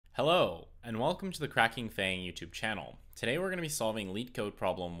Hello, and welcome to the Cracking Fang YouTube channel. Today we're going to be solving LeetCode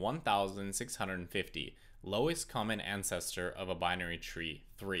problem 1650, lowest common ancestor of a binary tree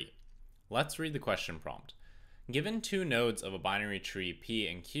 3. Let's read the question prompt. Given two nodes of a binary tree P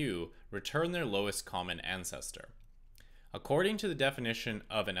and Q, return their lowest common ancestor. According to the definition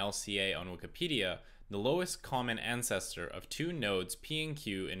of an LCA on Wikipedia, the lowest common ancestor of two nodes P and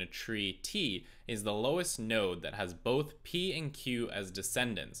Q in a tree T is the lowest node that has both P and Q as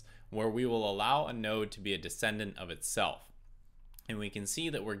descendants, where we will allow a node to be a descendant of itself. And we can see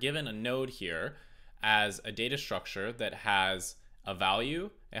that we're given a node here as a data structure that has a value,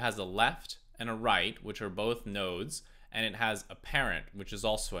 it has a left and a right, which are both nodes, and it has a parent, which is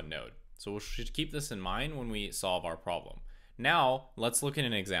also a node. So we should keep this in mind when we solve our problem. Now, let's look at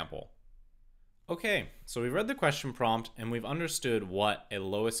an example. Okay, so we've read the question prompt and we've understood what a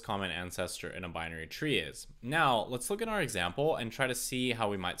lowest common ancestor in a binary tree is. Now, let's look at our example and try to see how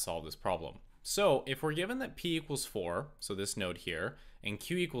we might solve this problem. So if we're given that P equals 4, so this node here, and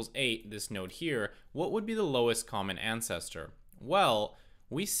Q equals 8, this node here, what would be the lowest common ancestor? Well,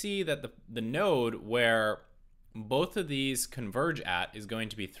 we see that the node where both of these converge at is going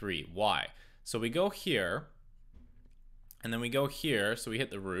to be 3. Why? So we go here, and then we go here, so we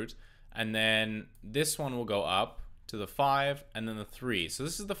hit the root, and then this one will go up to the 5 and then the 3. So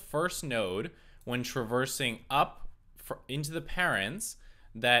this is the first node when traversing up into the parents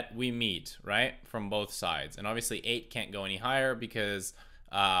that we meet, right, from both sides. And obviously 8 can't go any higher because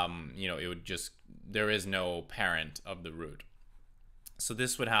it would just, there is no parent of the root. So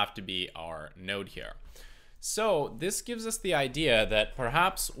this would have to be our node here. So this gives us the idea that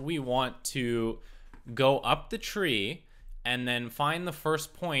perhaps we want to go up the tree and then find the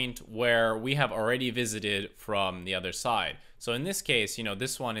first point where we have already visited from the other side. So in this case,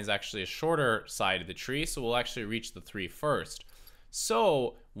 this one is actually a shorter side of the tree, so we'll actually reach the 3 first.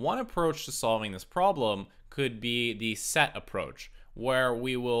 So one approach to solving this problem could be the set approach, where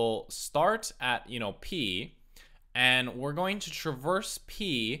we will start at, P, and we're going to traverse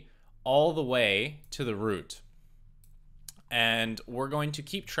P all the way to the root. And we're going to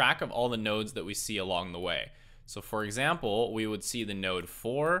keep track of all the nodes that we see along the way. So for example, we would see the node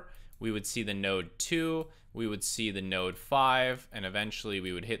 4, we would see the node 2, we would see the node 5, and eventually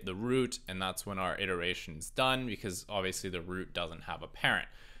we would hit the root, and that's when our iteration is done because obviously the root doesn't have a parent.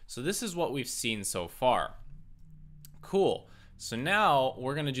 So this is what we've seen so far. Cool. So now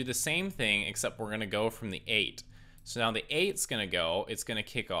we're going to do the same thing, except we're going to go from the 8. So now the 8's going to go, it's going to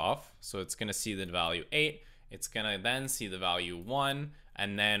kick off, so it's going to see the value 8, it's going to then see the value 1,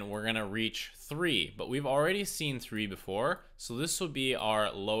 and then we're going to reach 3. But we've already seen 3 before, so this will be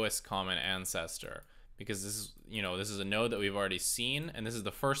our lowest common ancestor because this is a node that we've already seen, and this is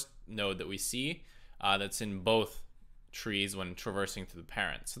the first node that we see that's in both trees when traversing through the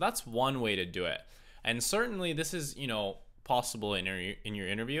parent. So that's one way to do it. And certainly this is, possible in your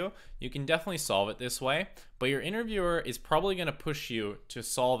interview. You can definitely solve it this way, but your interviewer is probably going to push you to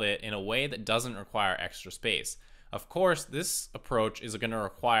solve it in a way that doesn't require extra space. Of course, this approach is going to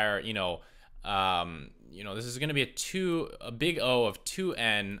require, this is going to be a big O of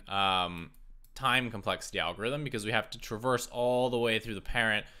 2n time complexity algorithm because we have to traverse all the way through the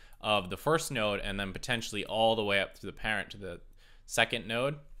parent of the first node and then potentially all the way up through the parent to the second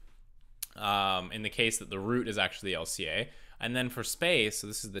node. In the case that the root is actually the LCA. And then for space, so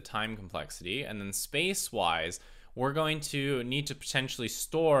this is the time complexity, and then space-wise, we're going to need to potentially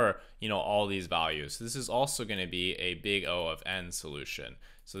store, all these values. So this is also going to be a big O of n solution.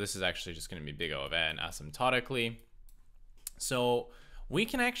 So this is actually just going to be big O of n asymptotically. So we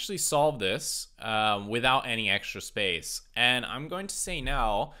can actually solve this without any extra space. And I'm going to say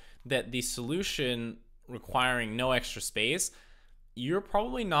now that the solution requiring no extra space, you're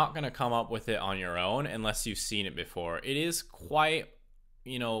probably not going to come up with it on your own unless you've seen it before. It is quite,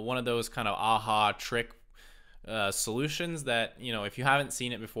 one of those kind of aha trick solutions that, if you haven't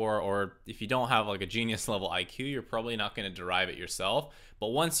seen it before, or if you don't have like a genius level IQ, you're probably not going to derive it yourself. But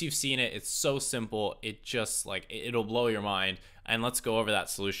once you've seen it, it's so simple. It just it'll blow your mind. And let's go over that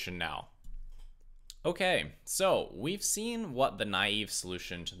solution now. Okay, so we've seen what the naive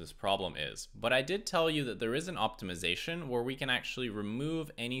solution to this problem is, but I did tell you that there is an optimization where we can actually remove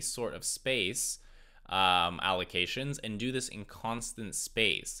any sort of space allocations and do this in constant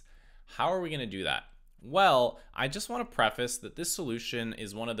space. How are we going to do that? Well, I just want to preface that this solution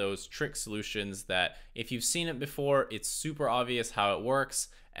is one of those trick solutions that if you've seen it before, it's super obvious how it works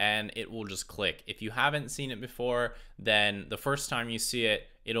and it will just click. If you haven't seen it before, then the first time you see it,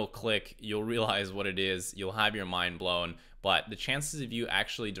 it'll click, you'll realize what it is, you'll have your mind blown. but the chances of you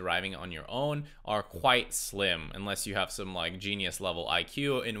actually deriving it on your own are quite slim, unless you have some like genius level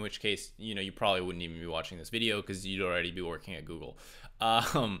IQ, in which case, you know, you probably wouldn't even be watching this video because you'd already be working at Google.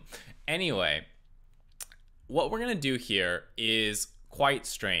 Anyway, what we're gonna do here is quite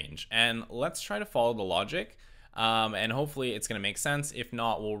strange, and let's try to follow the logic. And hopefully it's going to make sense. If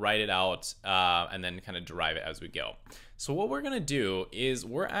not, we'll write it out and then kind of derive it as we go. So what we're going to do is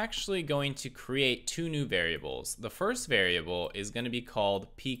we're actually going to create two new variables. The first variable is going to be called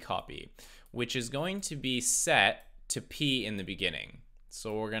pcopy, which is going to be set to p in the beginning.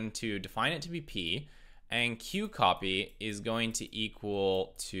 So we're going to define it to be p, and qcopy is going to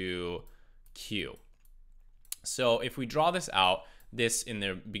equal to q. So if we draw this out, this in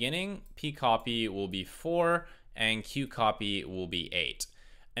the beginning, pcopy will be 4 and qcopy will be 8.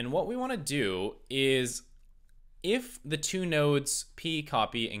 And what we want to do is, if the two nodes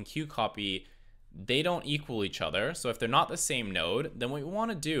pcopy and qcopy, they don't equal each other, so if they're not the same node, then what we want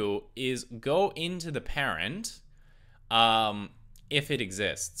to do is go into the parent if it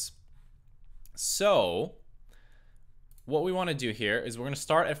exists. So what we want to do here is we're going to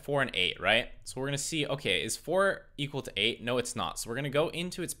start at 4 and 8, right? So we're going to see, okay, is 4 equal to 8? No, it's not. So we're going to go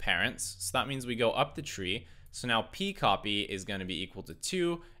into its parents. So that means we go up the tree. So now pcopy is going to be equal to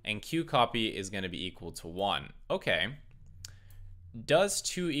 2 and qcopy is going to be equal to 1. Okay. Does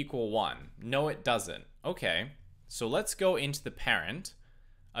 2 equal 1? No, it doesn't. Okay. So let's go into the parent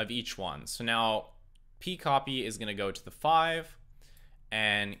of each one. So now pcopy is going to go to the 5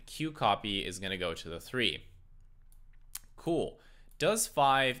 and qcopy is going to go to the 3. Cool. Does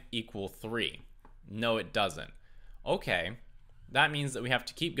 5 equal 3? No, it doesn't. Okay, that means that we have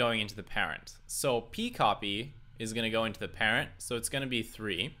to keep going into the parent. So pcopy is going to go into the parent, so it's going to be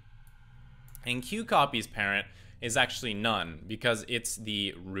 3. And qcopy's parent is actually none because it's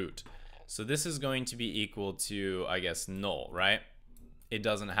the root. So this is going to be equal to, I guess, null, right? It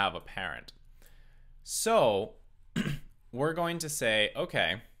doesn't have a parent. So we're going to say,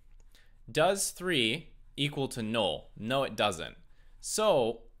 okay, does 3 equal to null? No, it doesn't.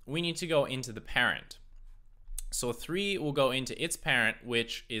 So we need to go into the parent. So 3 will go into its parent,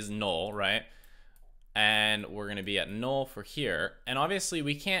 which is null, right? And we're going to be at null for here. And obviously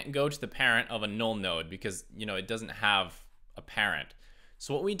we can't go to the parent of a null node because, you know, it doesn't have a parent.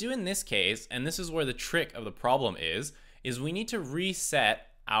 So what we do in this case, and this is where the trick of the problem is we need to reset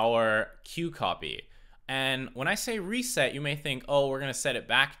our qcopy. And when I say reset, you may think, oh, we're going to set it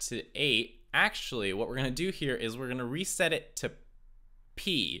back to 8. Actually, what we're going to do here is we're going to reset it to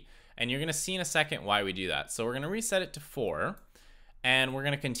p, and you're going to see in a second why we do that. So we're going to reset it to 4, and we're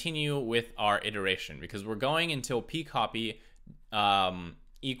going to continue with our iteration because we're going until pcopy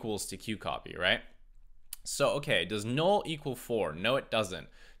equals to qcopy, right? So, okay, does null equal 4? No, it doesn't.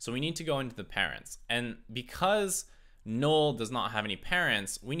 So we need to go into the parents. And because null does not have any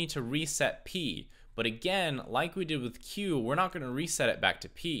parents, we need to reset p. But again, like we did with q, we're not going to reset it back to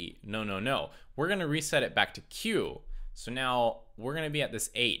p. No, no, no. We're going to reset it back to q. So now we're going to be at this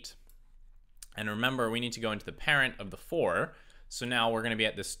 8. And remember, we need to go into the parent of the 4. So now we're going to be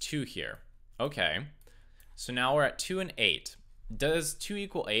at this 2 here. Okay. So now we're at 2 and 8. Does 2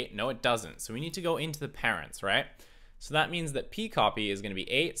 equal 8? No, it doesn't. So we need to go into the parents, right? So that means that pcopy is going to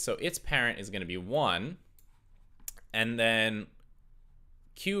be 8. So its parent is going to be 1. And then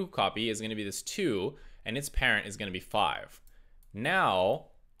qcopy is going to be this 2, and its parent is going to be 5. Now,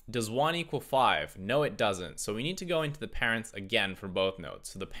 does 1 equal 5? No, it doesn't. So we need to go into the parents again for both nodes.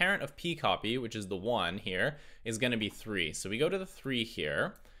 So the parent of pcopy, which is the 1 here, is going to be 3. So we go to the 3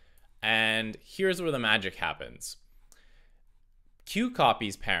 here, and here's where the magic happens.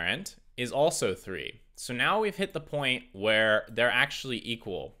 Qcopy's parent is also 3. So now we've hit the point where they're actually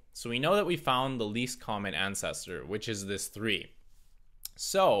equal. So we know that we found the least common ancestor, which is this 3.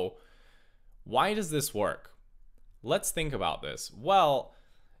 So why does this work? Let's think about this. Well,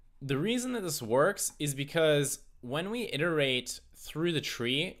 the reason that this works is because when we iterate through the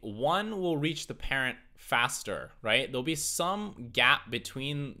tree, 1 will reach the parent faster, right? There'll be some gap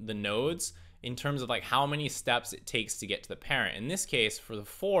between the nodes in terms of like how many steps it takes to get to the parent. In this case, for the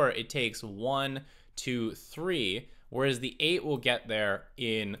 4, it takes 1, 2, 3, whereas the 8 will get there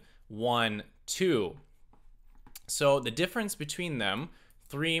in 1, 2. So the difference between them,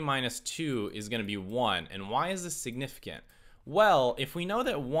 3 minus 2, is going to be 1. And why is this significant? Well, if we know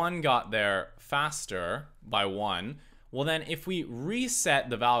that 1 got there faster by 1, well then if we reset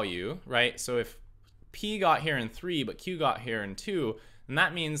the value, right? So if P got here in 3, but Q got here in 2, then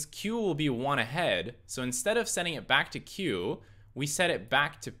that means Q will be 1 ahead. So instead of setting it back to Q, we set it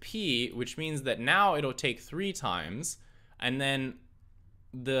back to P, which means that now it'll take 3 times, and then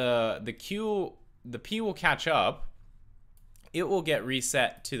the P will catch up, it will get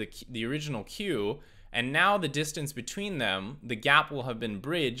reset to the original queue, and now the distance between them, the gap will have been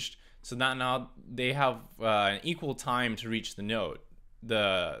bridged, so that now they have an equal time to reach the node,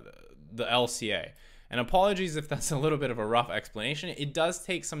 the LCA. And apologies if that's a little bit of a rough explanation. It does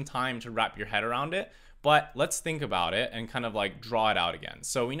take some time to wrap your head around it, but let's think about it and kind of like draw it out again.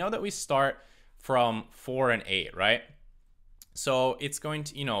 So we know that we start from 4 and 8, right? So it's going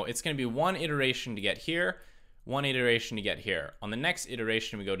to, it's going to be one iteration to get here, one iteration to get here. On the next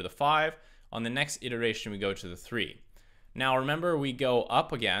iteration, we go to the 5. On the next iteration, we go to the 3. Now, remember, we go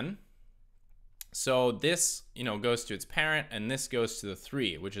up again. So this, goes to its parent, and this goes to the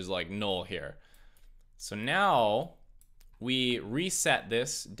 3, which is like null here. So now we reset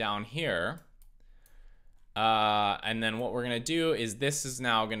this down here. And then what we're going to do is this is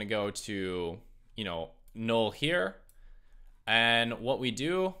now going to go to, null here. And what we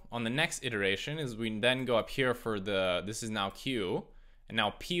do on the next iteration is we then go up here for this is now Q, and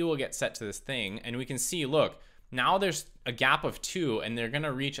now P will get set to this thing, and we can see, look, now there's a gap of 2, and they're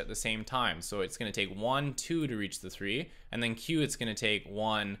gonna reach at the same time. So it's gonna take 1, 2 to reach the 3, and then Q, it's gonna take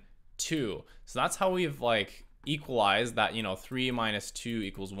 1, 2. So that's how we've like equalized that, 3 minus 2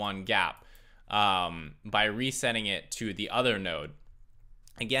 equals 1 gap by resetting it to the other node.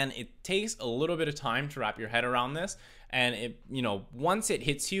 Again, it takes a little bit of time to wrap your head around this, and it, once it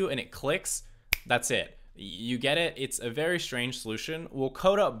hits you and it clicks, that's it. You get it. It's a very strange solution. We'll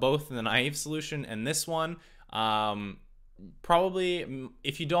code up both the naive solution and this one. Probably,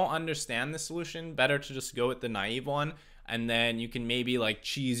 if you don't understand the solution, better to just go with the naive one, and then you can maybe like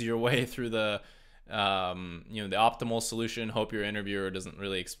cheese your way through the the optimal solution. Hope your interviewer doesn't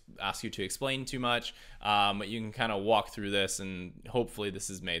really ask you to explain too much, but you can kind of walk through this, and hopefully this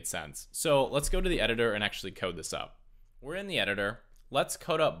has made sense. So let's go to the editor and actually code this up. We're in the editor. Let's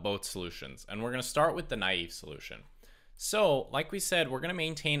code up both solutions, and we're going to start with the naive solution. So like we said, we're going to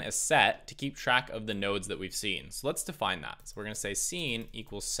maintain a set to keep track of the nodes that we've seen. So let's define that. So we're going to say seen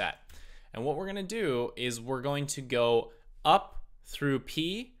equals set, and what we're going to do is we're going to go up through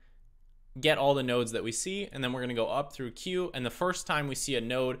P, get all the nodes that we see, and then we're going to go up through Q, and the first time we see a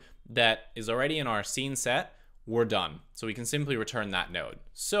node that is already in our seen set, we're done. So we can simply return that node.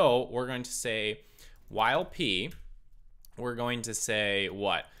 So we're going to say while P, we're going to say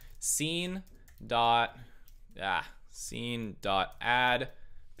what? Seen dot add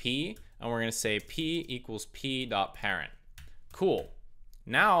P, and we're going to say P equals P dot parent. Cool.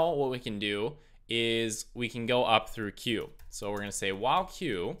 Now what we can do is we can go up through Q. So we're going to say while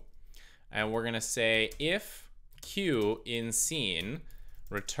Q, and we're going to say if Q in seen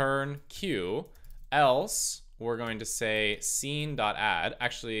return Q, else we're going to say seen dot add.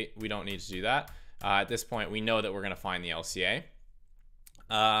 Actually, we don't need to do that. At this point, we know that we're going to find the LCA.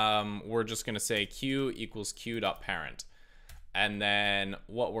 We're just going to say Q equals Q dot parent. And then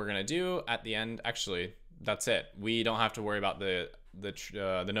what we're going to do at the end, actually, that's it. We don't have to worry about the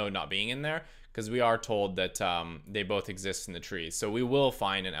node not being in there, because we are told that they both exist in the tree. So we will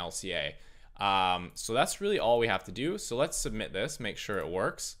find an LCA. So that's really all we have to do. So let's submit this, make sure it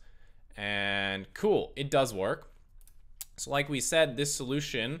works. And cool, it does work. So like we said, this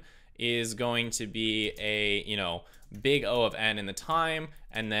solution is going to be a, big O of n in the time,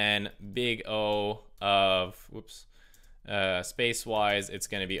 and then big O of, space-wise, it's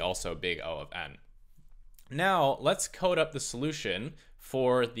going to be also big O of n. Now, let's code up the solution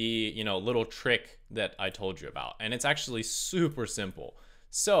for the, little trick that I told you about. And it's actually super simple.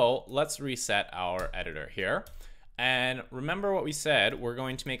 So let's reset our editor here. And remember what we said, we're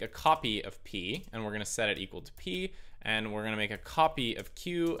going to make a copy of P, and we're going to set it equal to P, and we're going to make a copy of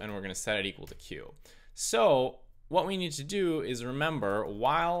Q, and we're going to set it equal to Q. So what we need to do is remember,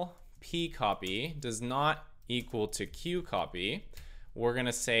 while P copy does not equal to Q copy, we're going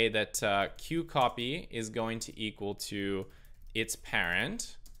to say that Q copy is going to equal to its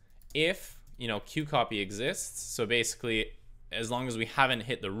parent if, Q copy exists. So basically, as long as we haven't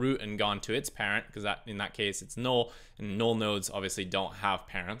hit the root and gone to its parent, because in that case it's null, and null nodes obviously don't have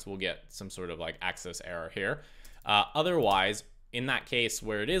parents, we'll get some sort of like access error here. Otherwise, in that case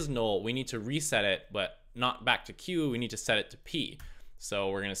where it is null, we need to reset it, but not back to Q, we need to set it to P. So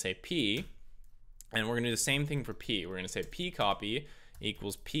we're going to say P, and we're going to do the same thing for P. We're going to say P copy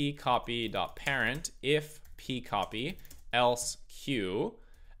equals P copy dot parent if P copy, else Q.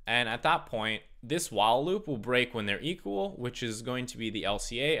 And at that point, this while loop will break when they're equal, which is going to be the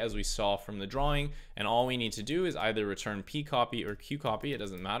LCA as we saw from the drawing. And all we need to do is either return P copy or Q copy. It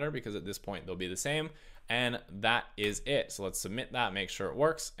doesn't matter, because at this point they'll be the same. And that is it. So let's submit that, make sure it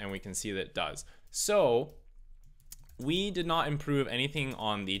works, and we can see that it does. So we did not improve anything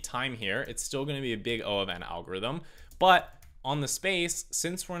on the time here. It's still going to be a big O of n algorithm, but On the space,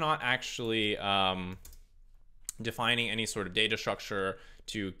 since we're not actually defining any sort of data structure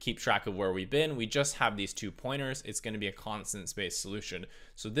to keep track of where we've been, we just have these 2 pointers. It's going to be a constant space solution.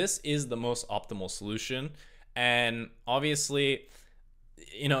 So this is the most optimal solution. And obviously,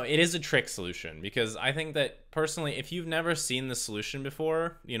 you know, it is a trick solution, because I think that personally, if you've never seen the solution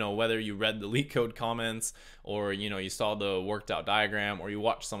before, you know, whether you read the LeetCode comments or, you know, you saw the worked out diagram or you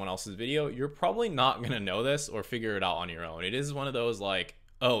watched someone else's video, you're probably not going to know this or figure it out on your own. It is one of those like,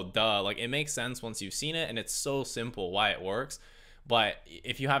 oh, duh, like it makes sense once you've seen it, and it's so simple why it works. But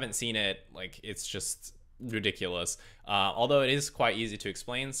if you haven't seen it, like, it's just ridiculous. Although it is quite easy to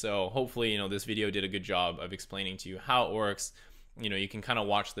explain. So hopefully, you know, this video did a good job of explaining to you how it works. You know, you can kind of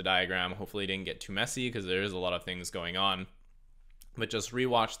watch the diagram. Hopefully it didn't get too messy, because there is a lot of things going on. But just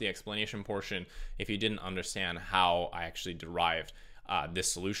rewatch the explanation portion if you didn't understand how I actually derived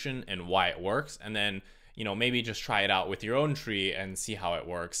this solution and why it works. And then, you know, maybe just try it out with your own tree and see how it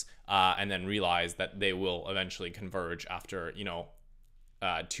works, and then realize that they will eventually converge after, you know,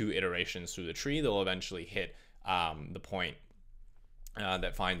 2 iterations through the tree. They'll eventually hit the point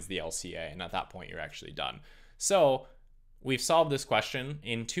that finds the LCA, and at that point you're actually done. So we've solved this question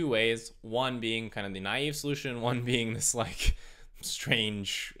in 2 ways, one being kind of the naive solution, one being this like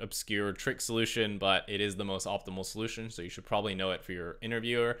strange, obscure trick solution, but it is the most optimal solution. So you should probably know it for your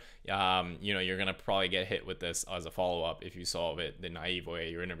interviewer. You know, you're going to probably get hit with this as a follow-up. If you solve it the naive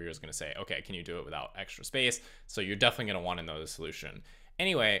way, your interviewer is going to say, okay, can you do it without extra space? So you're definitely going to want to know the solution.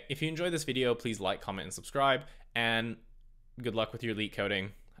 Anyway, if you enjoyed this video, please like, comment, and subscribe, and good luck with your LeetCoding.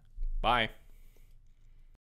 Bye.